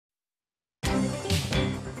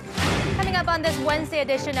Coming up on this Wednesday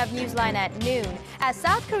edition of Newsline at noon, as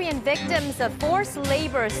South Korean victims of forced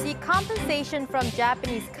labor seek compensation from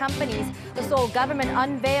Japanese companies, the Seoul government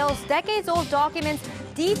unveils decades-old documents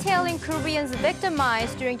detailing Koreans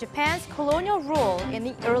victimized during Japan's colonial rule in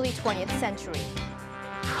the early 20th century.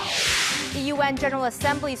 The UN General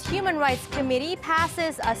Assembly's Human Rights Committee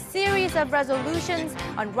passes a series of resolutions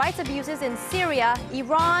on rights abuses in Syria,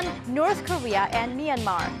 Iran, North Korea, and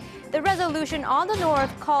Myanmar. The resolution on the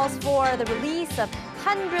north calls for the release of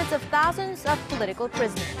hundreds of thousands of political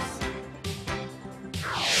prisoners.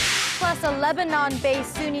 Plus, a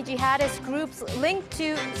Lebanon-based Sunni jihadist groups linked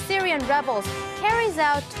to Syrian rebels carries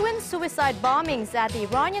out twin suicide bombings at the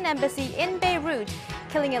Iranian embassy in Beirut,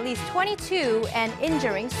 killing at least 22 and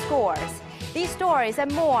injuring scores. These stories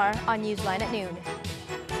and more on Newsline at noon.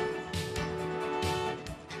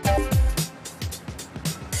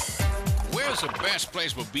 Where's the best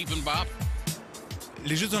place for bibimbap?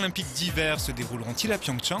 Les Jeux Olympiques d'hiver se dérouleront-ils à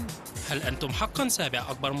Pyeongchang? هل أنتم حقاً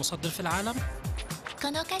سابع أكبر مصدر في العالم؟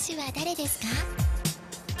 この歌手は誰ですか？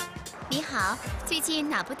你好，最近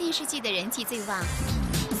哪部电视剧的人气最旺？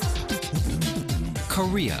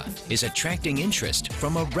 Korea is attracting interest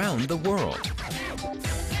from around the world.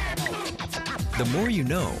 The more you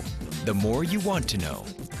know, the more you want to know.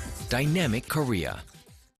 Dynamic Korea.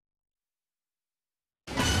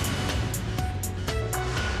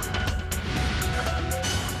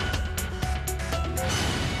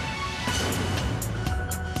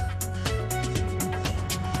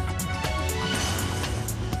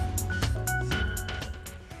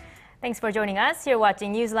 Thanks for joining us. You're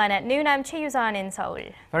watching Newsline at noon. I'm Choi Yuzan in Seoul.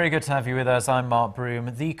 Very good to have you with us. I'm Mark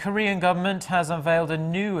Broom. The Korean government has unveiled a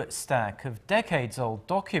new stack of decades-old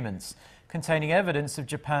documents containing evidence of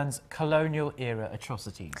Japan's colonial-era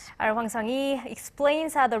atrocities. Our Hwang Sang-hee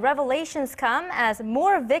explains how the revelations come as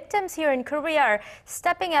more victims here in Korea are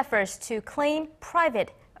stepping efforts to claim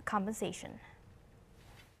private compensation.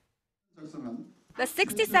 The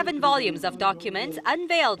 67 volumes of documents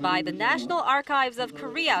unveiled by the National Archives of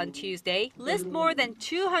Korea on Tuesday list more than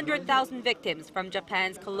 200,000 victims from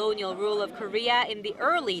Japan's colonial rule of Korea in the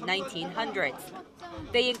early 1900s.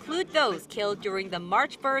 They include those killed during the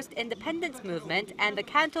March 1st independence movement and the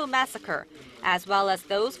Kanto massacre, as well as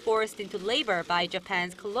those forced into labor by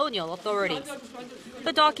Japan's colonial authorities.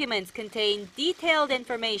 The documents contain detailed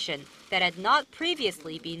information that had not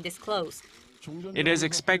previously been disclosed. It is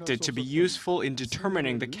expected to be useful in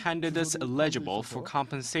determining the candidates eligible for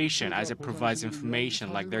compensation as it provides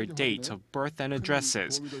information like their dates of birth and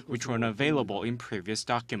addresses, which were unavailable in previous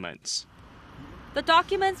documents. The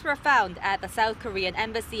documents were found at the South Korean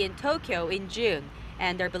embassy in Tokyo in June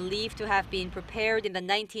and are believed to have been prepared in the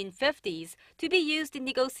 1950s to be used in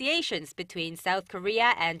negotiations between South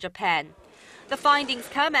Korea and Japan. The findings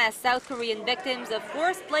come as South Korean victims of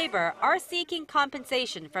forced labor are seeking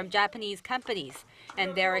compensation from Japanese companies,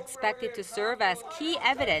 and they're expected to serve as key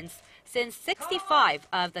evidence since 65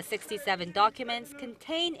 of the 67 documents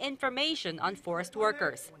contain information on forced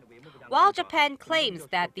workers. While Japan claims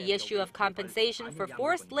that the issue of compensation for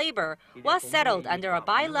forced labor was settled under a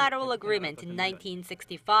bilateral agreement in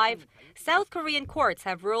 1965, South Korean courts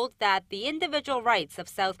have ruled that the individual rights of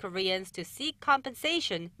South Koreans to seek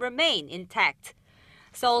compensation remain intact.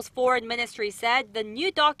 Seoul's foreign ministry said the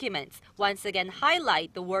new documents once again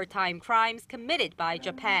highlight the wartime crimes committed by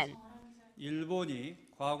Japan.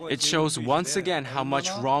 It shows once again how much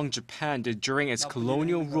wrong Japan did during its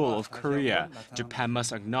colonial rule of Korea. Japan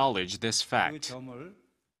must acknowledge this fact.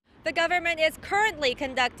 The government is currently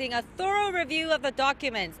conducting a thorough review of the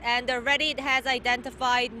documents, and already it has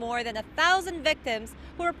identified more than 1,000 victims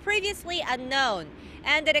who were previously unknown.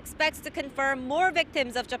 And it expects to confirm more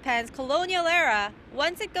victims of Japan's colonial era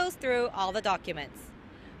once it goes through all the documents.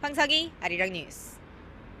 Hwang Sang-hee, Arirang News.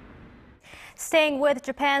 Staying with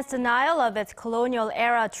Japan's denial of its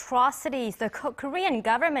colonial-era atrocities, the Korean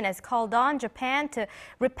government has called on Japan to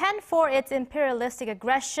repent for its imperialistic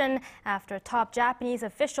aggression after a top Japanese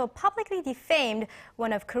official publicly defamed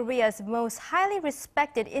one of Korea's most highly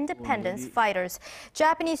respected independence fighters.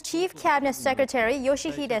 Japanese Chief Cabinet Secretary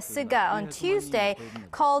Yoshihide Suga on Tuesday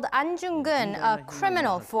called An Jung-geun a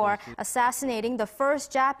criminal for assassinating the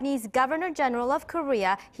first Japanese Governor-General of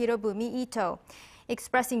Korea, Hirobumi Ito.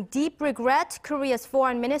 Expressing deep regret, Korea's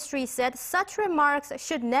foreign ministry said such remarks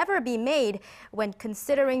should never be made when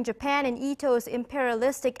considering Japan and Ito's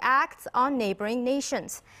imperialistic acts on neighboring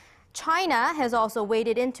nations. China has also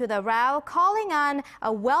waded into the row, calling on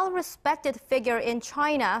a well-respected figure in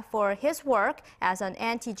China for his work as an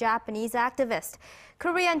anti-Japanese activist.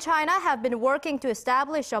 Korea and China have been working to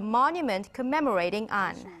establish a monument commemorating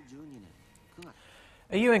An.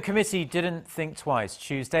 A UN committee didn't think twice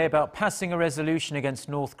Tuesday about passing a resolution against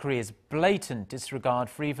North Korea's blatant disregard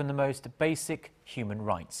for even the most basic human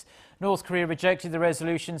rights. North Korea rejected the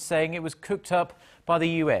resolution, saying it was cooked up by the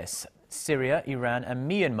US. Syria, Iran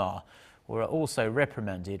and Myanmar were also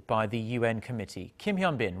reprimanded by the UN committee. Kim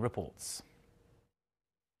Hyun-bin reports.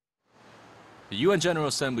 The UN General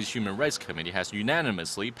Assembly's Human Rights Committee has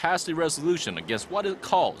unanimously passed a resolution against what it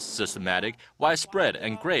calls systematic, widespread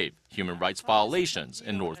and grave human rights violations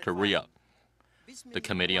in North Korea. The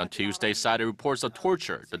committee on Tuesday cited reports of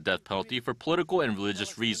torture, the death penalty for political and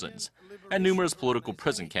religious reasons, and numerous political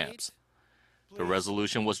prison camps. The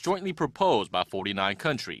resolution was jointly proposed by 49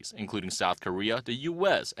 countries, including South Korea, the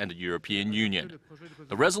US, and the European Union.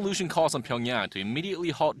 The resolution calls on Pyongyang to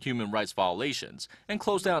immediately halt human rights violations and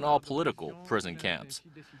close down all political prison camps.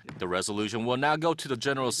 The resolution will now go to the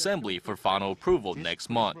General Assembly for final approval next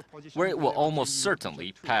month, where it will almost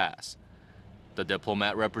certainly pass. The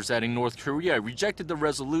diplomat representing North Korea rejected the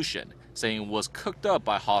resolution, saying it was cooked up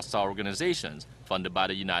by hostile organizations funded by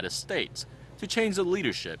the United States to change the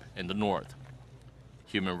leadership in the North.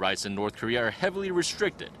 Human rights in North Korea are heavily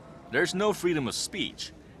restricted. There's no freedom of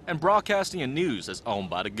speech, and broadcasting and news is owned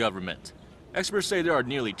by the government. Experts say there are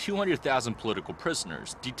nearly 200,000 political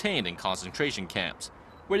prisoners detained in concentration camps,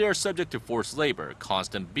 where they are subject to forced labor,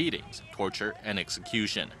 constant beatings, torture, and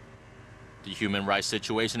execution. The human rights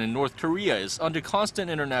situation in North Korea is under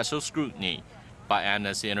constant international scrutiny by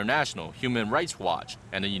Amnesty International, Human Rights Watch,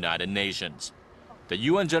 and the United Nations. The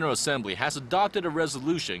UN General Assembly has adopted a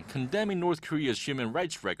resolution condemning North Korea's human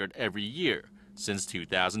rights record every year since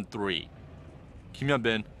 2003. Kim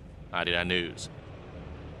Hyun-bin, Arirang News.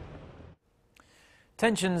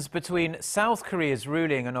 Tensions between South Korea's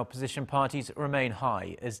ruling and opposition parties remain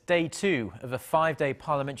high as day 2 of a 5-day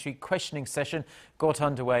parliamentary questioning session got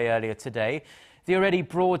underway earlier today. The already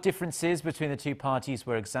broad differences between the two parties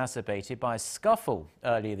were exacerbated by a scuffle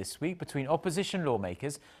earlier this week between opposition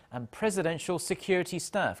lawmakers and presidential security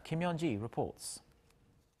staff. Kim Yeon-ji reports.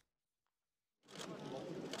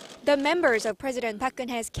 The members of President Park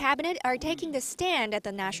Geun-hye's cabinet are taking the stand at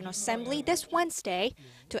the National Assembly this Wednesday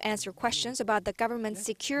to answer questions about the government's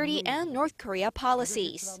security and North Korea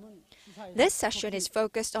policies. This session is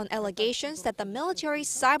focused on allegations that the military's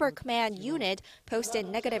Cyber Command unit posted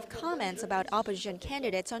negative comments about opposition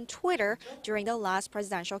candidates on Twitter during the last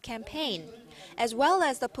presidential campaign, as well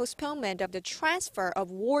as the postponement of the transfer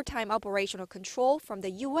of wartime operational control from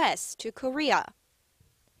the U.S. to Korea.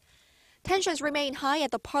 Tensions remain high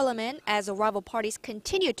at the parliament as the rival parties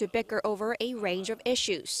continue to bicker over a range of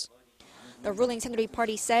issues. The ruling Centrist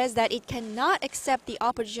Party says that it cannot accept the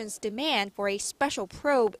opposition's demand for a special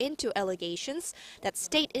probe into allegations that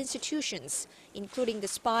state institutions, including the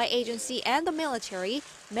spy agency and the military,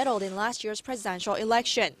 meddled in last year's presidential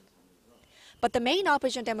election. But the main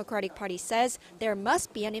opposition Democratic Party says there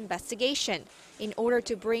must be an investigation in order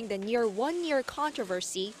to bring the near one-year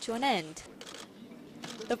controversy to an end.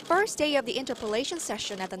 The first day of the interpellation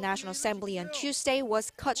session at the National Assembly on Tuesday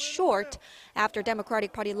was cut short after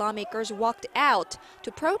Democratic Party lawmakers walked out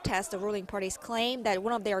to protest the ruling party's claim that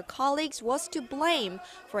one of their colleagues was to blame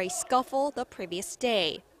for a scuffle the previous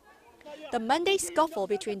day. The Monday scuffle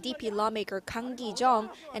between DP lawmaker Kang Ki-jung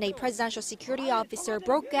and a presidential security officer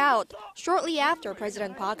broke out shortly after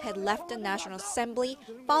President Park had left the National Assembly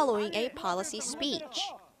following a policy speech.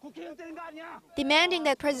 Demanding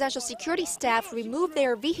that presidential security staff remove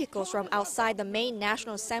their vehicles from outside the main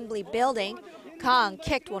National Assembly building, Kang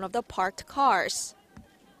kicked one of the parked cars.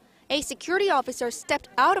 A security officer stepped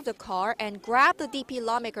out of the car and grabbed the DP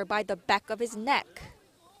lawmaker by the back of his neck.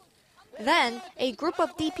 Then, a group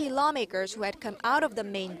of DP lawmakers who had come out of the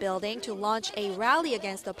main building to launch a rally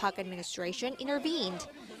against the Park administration intervened,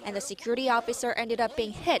 and the security officer ended up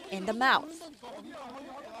being hit in the mouth.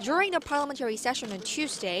 During the parliamentary session on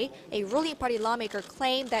Tuesday, a ruling party lawmaker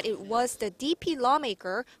claimed that it was the DP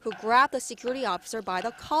lawmaker who grabbed the security officer by the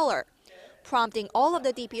collar, prompting all of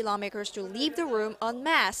the DP lawmakers to leave the room en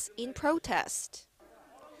masse in protest.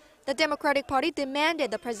 The Democratic Party demanded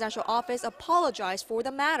the presidential office apologize for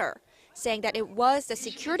the matter, saying that it was the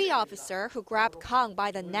security officer who grabbed Kang by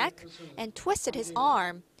the neck and twisted his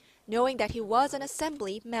arm, knowing that he was an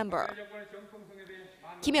assembly member.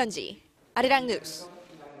 Kim Yeon-ji, Arirang News.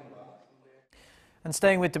 And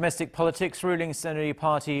staying with domestic politics, ruling Sunni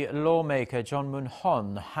Party lawmaker John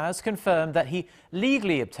Moon-hon has confirmed that he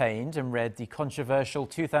legally obtained and read the controversial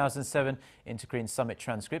 2007 Inter-Korean Summit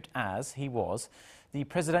transcript as he was the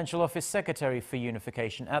Presidential Office Secretary for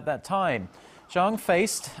Unification at that time. Jung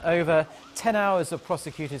faced over 10 hours of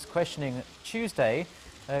prosecutors' questioning Tuesday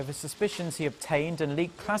over suspicions he obtained and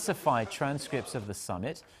leaked classified transcripts of the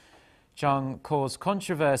summit. Jung caused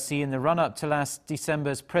controversy in the run-up to last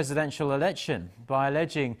December's presidential election by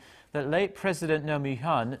alleging that late President Roh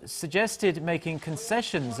Moo-hyun suggested making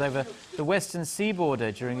concessions over the western sea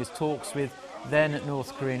border during his talks with then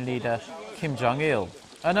North Korean leader Kim Jong-il.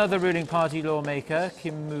 Another ruling party lawmaker,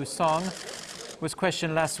 Kim Moo-sung, was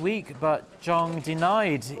questioned last week, but Jung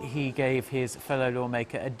denied he gave his fellow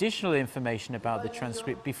lawmaker additional information about the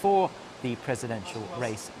transcript before the presidential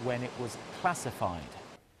race when it was classified.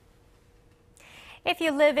 If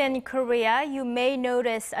you live in Korea, you may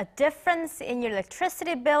notice a difference in your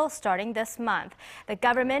electricity bill starting this month. The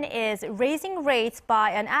government is raising rates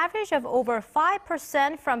by an average of over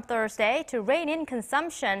 5% from Thursday to rein in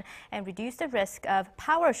consumption and reduce the risk of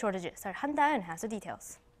power shortages. Our Han Da-eun has the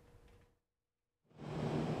details.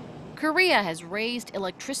 Korea has raised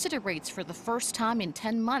electricity rates for the first time in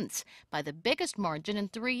 10 months by the biggest margin in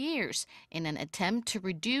 3 years in an attempt to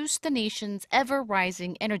reduce the nation's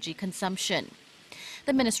ever-rising energy consumption.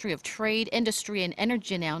 The Ministry of Trade, Industry and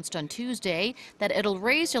Energy announced on Tuesday that it'll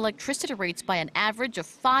raise electricity rates by an average of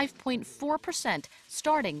 5.4%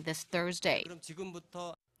 starting this Thursday.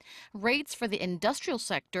 Rates for the industrial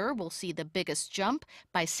sector will see the biggest jump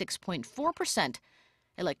by 6.4%.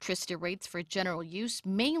 Electricity rates for general use,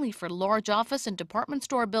 mainly for large office and department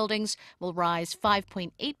store buildings, will rise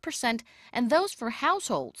 5.8%, and those for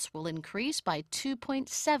households will increase by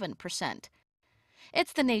 2.7%.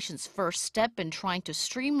 It's the nation's first step in trying to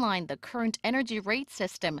streamline the current energy rate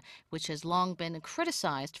system, which has long been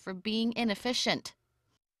criticized for being inefficient.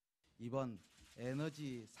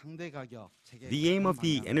 The aim of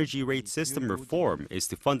the energy rate system reform is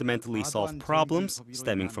to fundamentally solve problems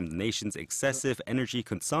stemming from the nation's excessive energy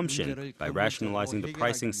consumption by rationalizing the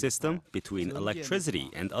pricing system between electricity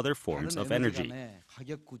and other forms of energy.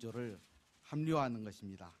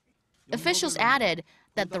 Officials added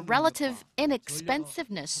that the relative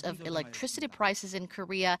inexpensiveness of electricity prices in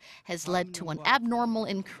Korea has led to an abnormal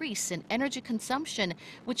increase in energy consumption,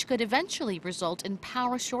 which could eventually result in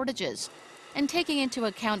power shortages. And taking into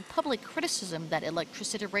account public criticism that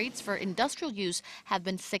electricity rates for industrial use have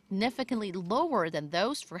been significantly lower than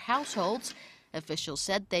those for households, officials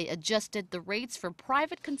said they adjusted the rates for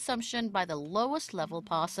private consumption by the lowest level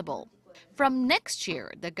possible. From next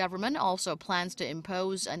year, the government also plans to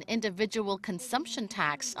impose an individual consumption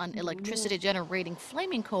tax on electricity-generating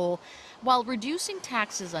flaming coal, while reducing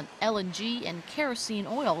taxes on LNG and kerosene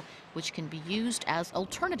oil, which can be used as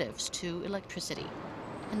alternatives to electricity.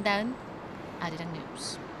 And then, Arirang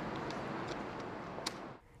News.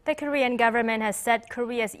 The Korean government has set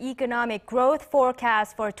Korea's economic growth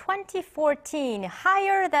forecast for 2014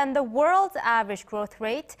 higher than the world's average growth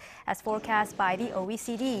rate, as forecast by the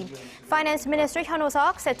OECD. Finance Minister Hyun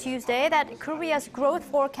Oh-seok said Tuesday that Korea's growth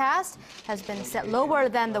forecast has been set lower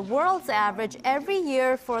than the world's average every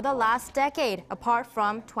year for the last decade, apart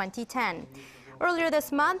from 2010. Earlier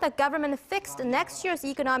this month, the government fixed next year's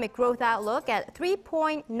economic growth outlook at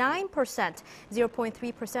 3.9%,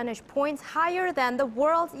 0.3 percentage points higher than the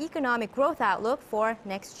world's economic growth outlook for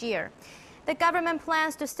next year. The government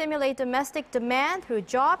plans to stimulate domestic demand through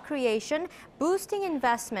job creation, boosting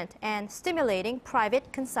investment, and stimulating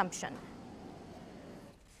private consumption.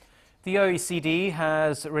 The OECD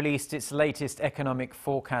has released its latest economic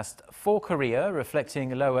forecast for Korea, reflecting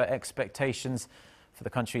lower expectations for the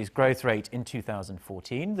country's growth rate in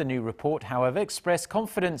 2014. The new report, however, expressed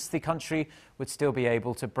confidence the country would still be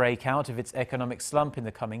able to break out of its economic slump in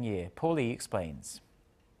the coming year. Paul Lee explains.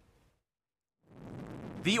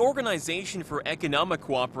 The Organization for Economic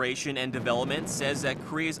Cooperation and Development says that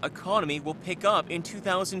Korea's economy will pick up in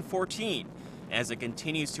 2014 as it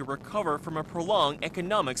continues to recover from a prolonged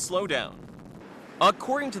economic slowdown.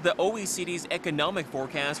 According to the OECD's economic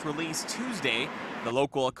forecast released Tuesday, the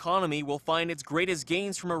local economy will find its greatest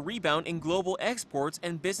gains from a rebound in global exports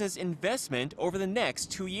and business investment over the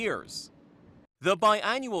next 2 years. The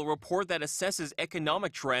biannual report that assesses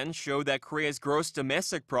economic trends showed that Korea's gross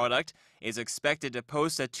domestic product is expected to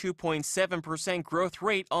post a 2.7% growth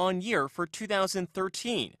rate on year for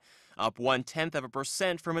 2013, up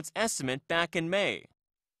 0.1% from its estimate back in May.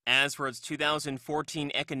 As for its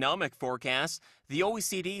 2014 economic forecast, the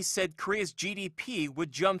OECD said Korea's GDP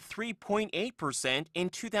would jump 3.8% in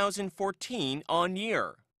 2014 on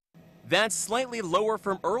year. That's slightly lower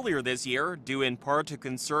from earlier this year, due in part to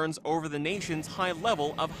concerns over the nation's high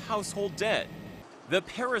level of household debt. The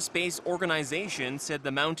Paris-based organization said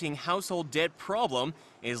the mounting household debt problem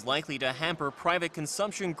is likely to hamper private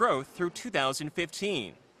consumption growth through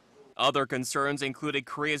 2015. Other concerns included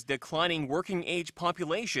Korea's declining working-age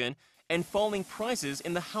population and falling prices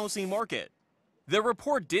in the housing market. The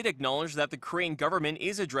report did acknowledge that the Korean government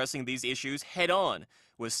is addressing these issues head-on,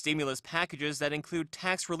 with stimulus packages that include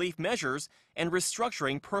tax relief measures and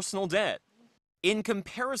restructuring personal debt. In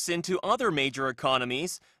comparison to other major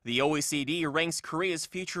economies, the OECD ranks Korea's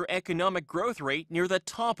future economic growth rate near the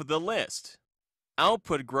top of the list.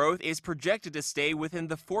 Output growth is projected to stay within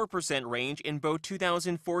the 4% range in both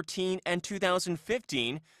 2014 and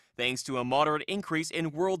 2015, thanks to a moderate increase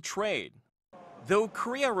in world trade. Though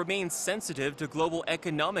Korea remains sensitive to global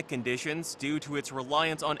economic conditions due to its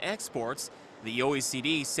reliance on exports, the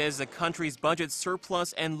OECD says the country's budget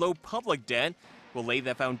surplus and low public debt will lay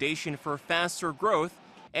the foundation for faster growth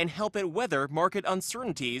and help it weather market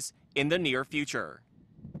uncertainties in the near future.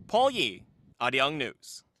 Paul Yi, Arirang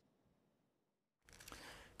News.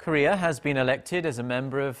 Korea has been elected as a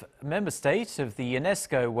member state of the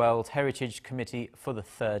UNESCO World Heritage Committee for the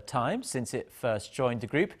third time since it first joined the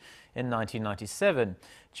group in 1997.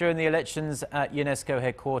 During the elections at UNESCO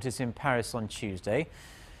headquarters in Paris on Tuesday,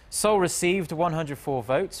 Seoul received 104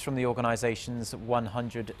 votes from the organization's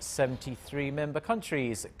 173 member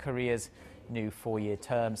countries. Korea's new four-year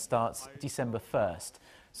term starts December 1st.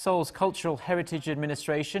 Seoul's Cultural Heritage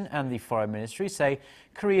Administration and the Foreign Ministry say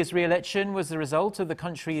Korea's re-election was the result of the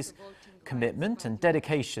country's commitment and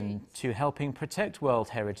dedication to helping protect world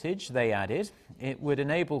heritage. They added it would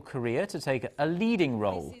enable Korea to take a leading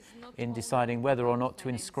role in deciding whether or not to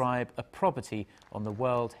inscribe a property on the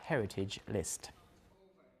World Heritage List.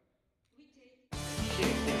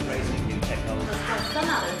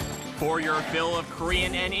 For your fill of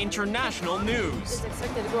Korean and international news,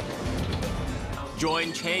 join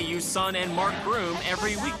Chae Yu-sun and Mark Broom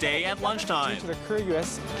every weekday at lunchtime.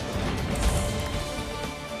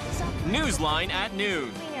 Newsline at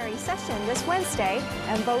noon. Plenary session this Wednesday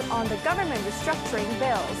and vote on the government restructuring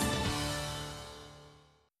bills.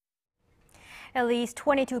 At least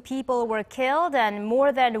 22 people were killed and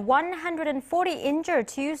more than 140 injured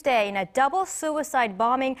Tuesday in a double suicide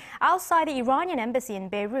bombing outside the Iranian embassy in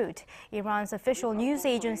Beirut. Iran's official news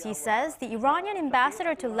agency says the Iranian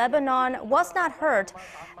ambassador to Lebanon was not hurt,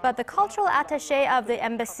 but the cultural attaché of the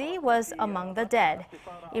embassy was among the dead.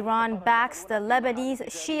 Iran backs the Lebanese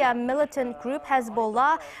Shia militant group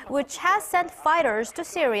Hezbollah, which has sent fighters to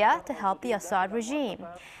Syria to help the Assad regime.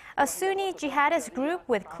 A Sunni jihadist group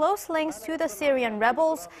with close links to the Syrian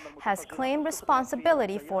rebels has claimed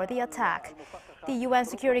responsibility for the attack. The UN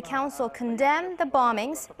Security Council condemned the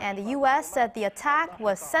bombings, and the U.S. said the attack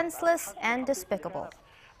was senseless and despicable.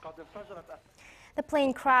 The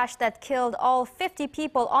plane crash that killed all 50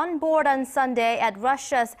 people on board on Sunday at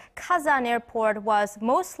Russia's Kazan airport was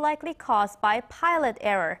most likely caused by pilot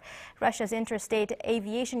error. Russia's Interstate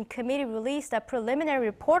Aviation Committee released a preliminary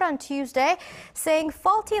report on Tuesday saying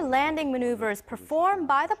faulty landing maneuvers performed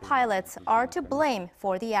by the pilots are to blame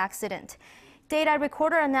for the accident. Data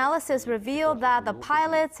recorder analysis revealed that the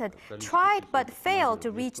pilots had tried but failed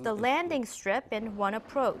to reach the landing strip in one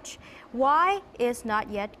approach. Why is not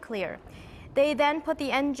yet clear. They then put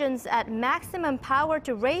the engines at maximum power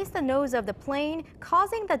to raise the nose of the plane,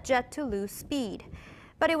 causing the jet to lose speed.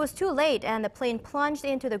 But it was too late and the plane plunged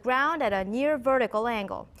into the ground at a near vertical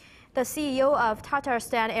angle. The CEO of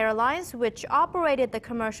Tatarstan Airlines, which operated the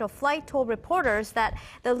commercial flight, told reporters that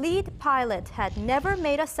the lead pilot had never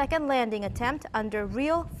made a second landing attempt under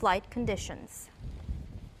real flight conditions.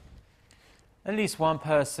 At least one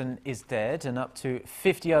person is dead and up to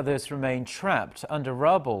 50 others remain trapped under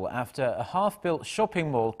rubble after a half-built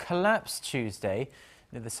shopping mall collapsed Tuesday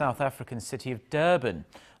near the South African city of Durban.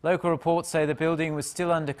 Local reports say the building was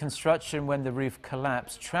still under construction when the roof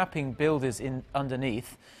collapsed, trapping builders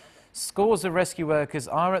underneath. Scores of rescue workers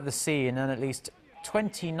are at the scene and at least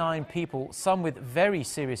 29 people, some with very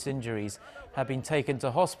serious injuries, have been taken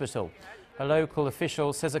to hospital. A local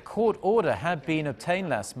official says a court order had been obtained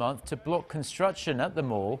last month to block construction at the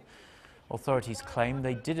mall. Authorities claim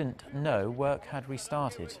they didn't know work had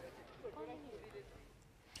restarted.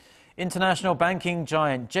 International banking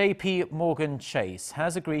giant JP Morgan Chase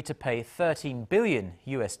has agreed to pay $13 billion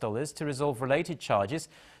to resolve related charges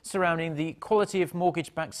surrounding the quality of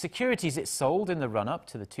mortgage-backed securities it sold in the run-up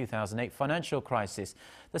to the 2008 financial crisis.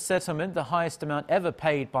 The settlement, the highest amount ever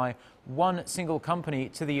paid by one single company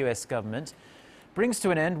to the US government, brings to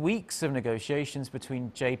an end weeks of negotiations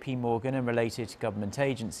between JP Morgan and related government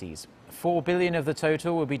agencies. $4 billion of the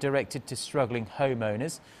total will be directed to struggling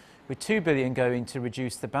homeowners, with $2 billion going to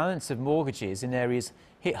reduce the balance of mortgages in areas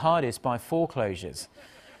hit hardest by foreclosures.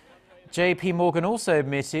 JP Morgan also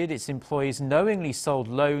admitted its employees knowingly sold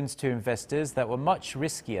loans to investors that were much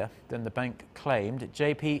riskier than the bank claimed.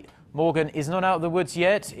 JP Morgan is not out of the woods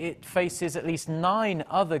yet. It faces at least 9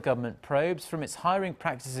 other government probes, from its hiring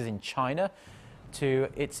practices in China to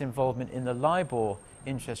its involvement in the LIBOR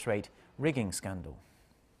interest rate rigging scandal.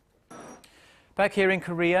 Back here in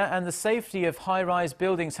Korea, and the safety of high-rise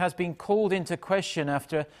buildings has been called into question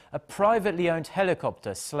after a privately owned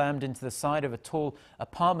helicopter slammed into the side of a tall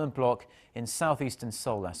apartment block in southeastern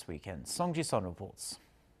Seoul last weekend. Song Ji-sun reports.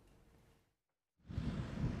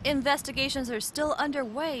 Investigations are still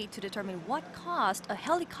underway to determine what caused a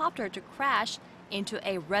helicopter to crash into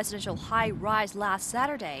a residential high-rise last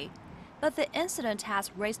Saturday. But the incident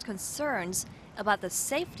has raised concerns about the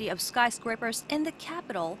safety of skyscrapers in the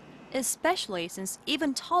capital, especially since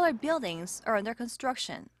even taller buildings are under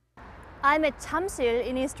construction. I'm at Chamsil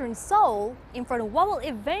in eastern Seoul, in front of what will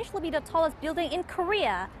eventually be the tallest building in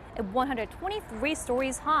Korea at 123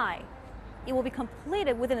 stories high. It will be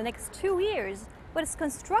completed within the next 2 years, but its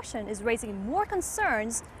construction is raising more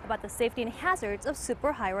concerns about the safety and hazards of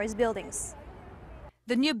super high-rise buildings.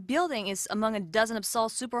 The new building is among a dozen of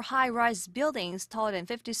Seoul's super high-rise buildings taller than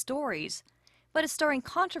 50 stories. But it's stirring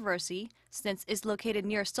controversy since it's located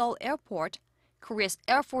near Seoul Airport, Korea's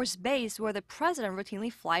Air Force base where the president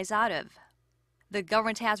routinely flies out of. The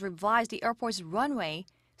government has revised the airport's runway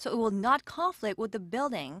so it will not conflict with the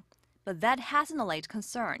building, but that hasn't allayed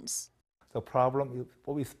concerns. The problem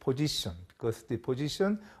is position, because the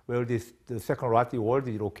position where the second rocket world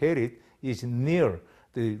is located is near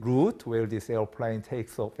the route where this airplane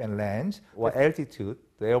takes off and lands, or altitude.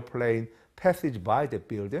 The airplane passage by the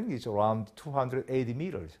building is around 280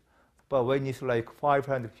 meters. But when it's like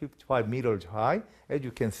 555 meters high, as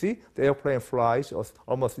you can see, the airplane flies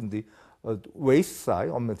almost in the waist side,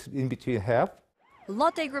 almost in between half.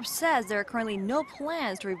 Lotte Group says there are currently no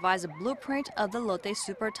plans to revise the blueprint of the Lotte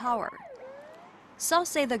Super Tower. Some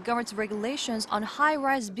say the government's regulations on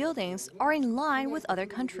high-rise buildings are in line with other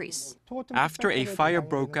countries. After a fire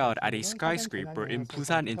broke out at a skyscraper in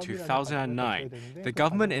Busan in 2009, the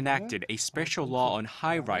government enacted a special law on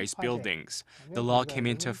high-rise buildings. The law came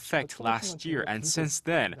into effect last year, and since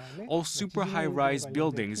then, all super high-rise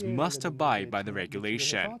buildings must abide by the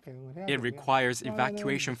regulation. It requires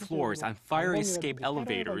evacuation floors and fire escape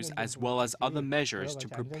elevators, as well as other measures to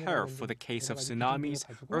prepare for the case of tsunamis,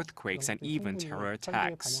 earthquakes, and even terror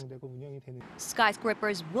attacks.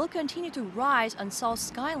 Skyscrapers will continue to rise on Seoul's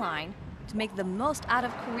skyline to make the most out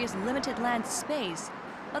of Korea's limited land space,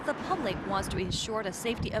 but the public wants to ensure the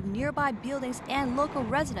safety of nearby buildings and local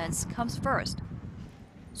residents comes first.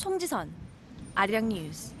 Song Ji-sun, Arirang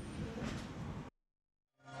News.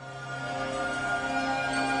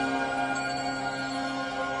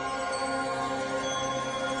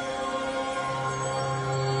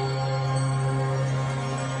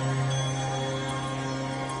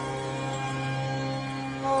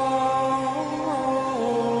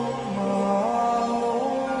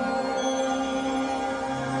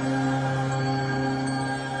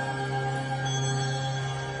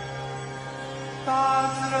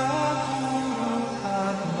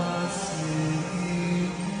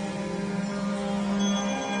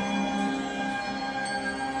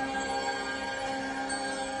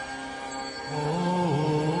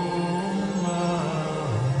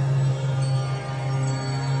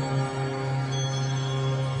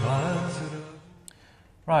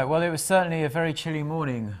 Right, well, it was certainly a very chilly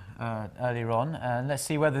morning earlier on, and let's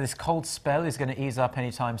see whether this cold spell is going to ease up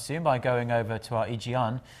anytime soon by going over to our Lee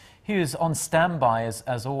Ji-yeon, who's on standby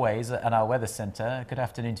as always at our weather center. Good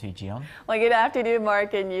afternoon to you, Ji-yeon. Well, good afternoon,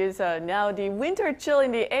 Mark and Yusa. Now the winter chill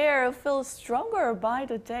in the air feels stronger by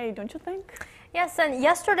the day, don't you think? Yes, and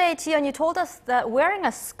yesterday, Ji-yeon, you told us that wearing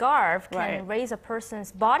a scarf can raise a person's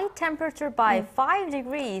body temperature by 5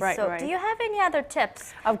 degrees. So do you have any other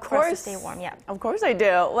tips for us to stay warm? Yeah. Of course I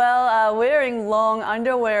do. Well, wearing long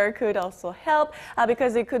underwear could also help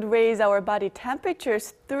because it could raise our body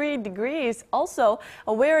temperatures 3 degrees. Also,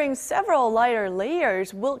 wearing several lighter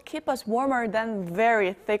layers will keep us warmer than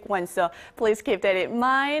very thick ones. So please keep that in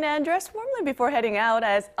mind and dress warmly before heading out,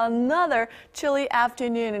 as another chilly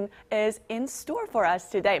afternoon is in store for us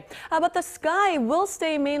today. But the sky will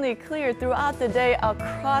stay mainly clear throughout the day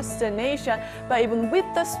across the nation. But even with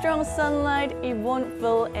the strong sunlight, it won't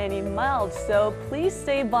feel any mild. So please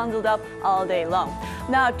stay bundled up all day long.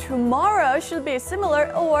 Now tomorrow should be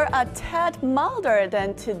similar or a tad milder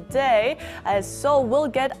than today, as Seoul will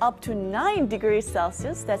get up to 9 degrees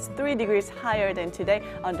Celsius. That's 3 degrees higher than today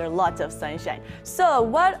under lots of sunshine. So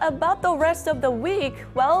what about the rest of the week?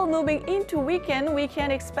 Well, moving into weekend, we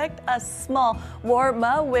can expect a small now warm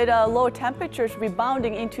up with low temperatures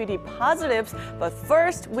rebounding into the positives. But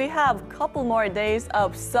first, we have a couple more days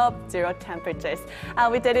of sub-zero temperatures.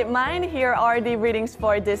 With that in mind, here are the readings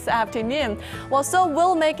for this afternoon. Well, Seoul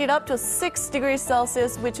will make it up to 6 degrees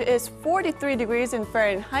Celsius, which is 43 degrees in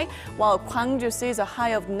Fahrenheit, while Gwangju sees a high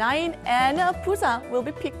of 9 and Busan will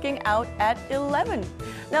be peaking out at 11.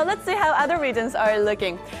 Now let's see how other regions are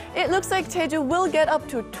looking. It looks like Jeju will get up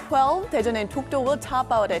to 12, Daejeon and Dokdo will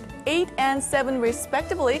top out at 8 and 7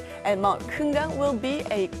 respectively, and Mount Kumgang will be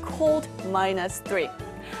a cold -3.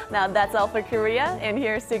 Now that's all for Korea, and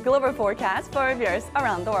here's the global forecast for viewers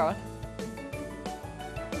around the world.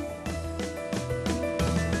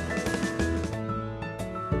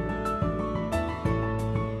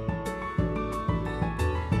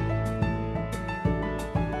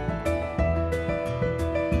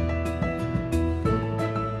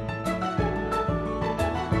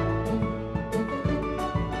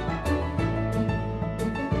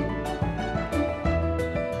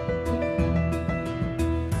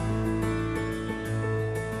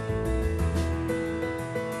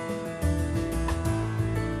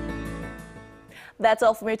 That's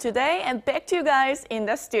all for me today, and back to you guys in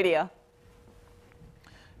the studio.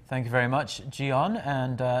 Thank you very much, Jiyeon.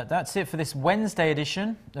 And that's it for this Wednesday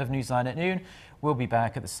edition of Newsline at Noon. We'll be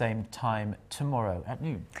back at the same time tomorrow at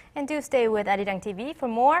noon. And do stay with Arirang TV for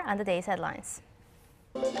more on the day's headlines.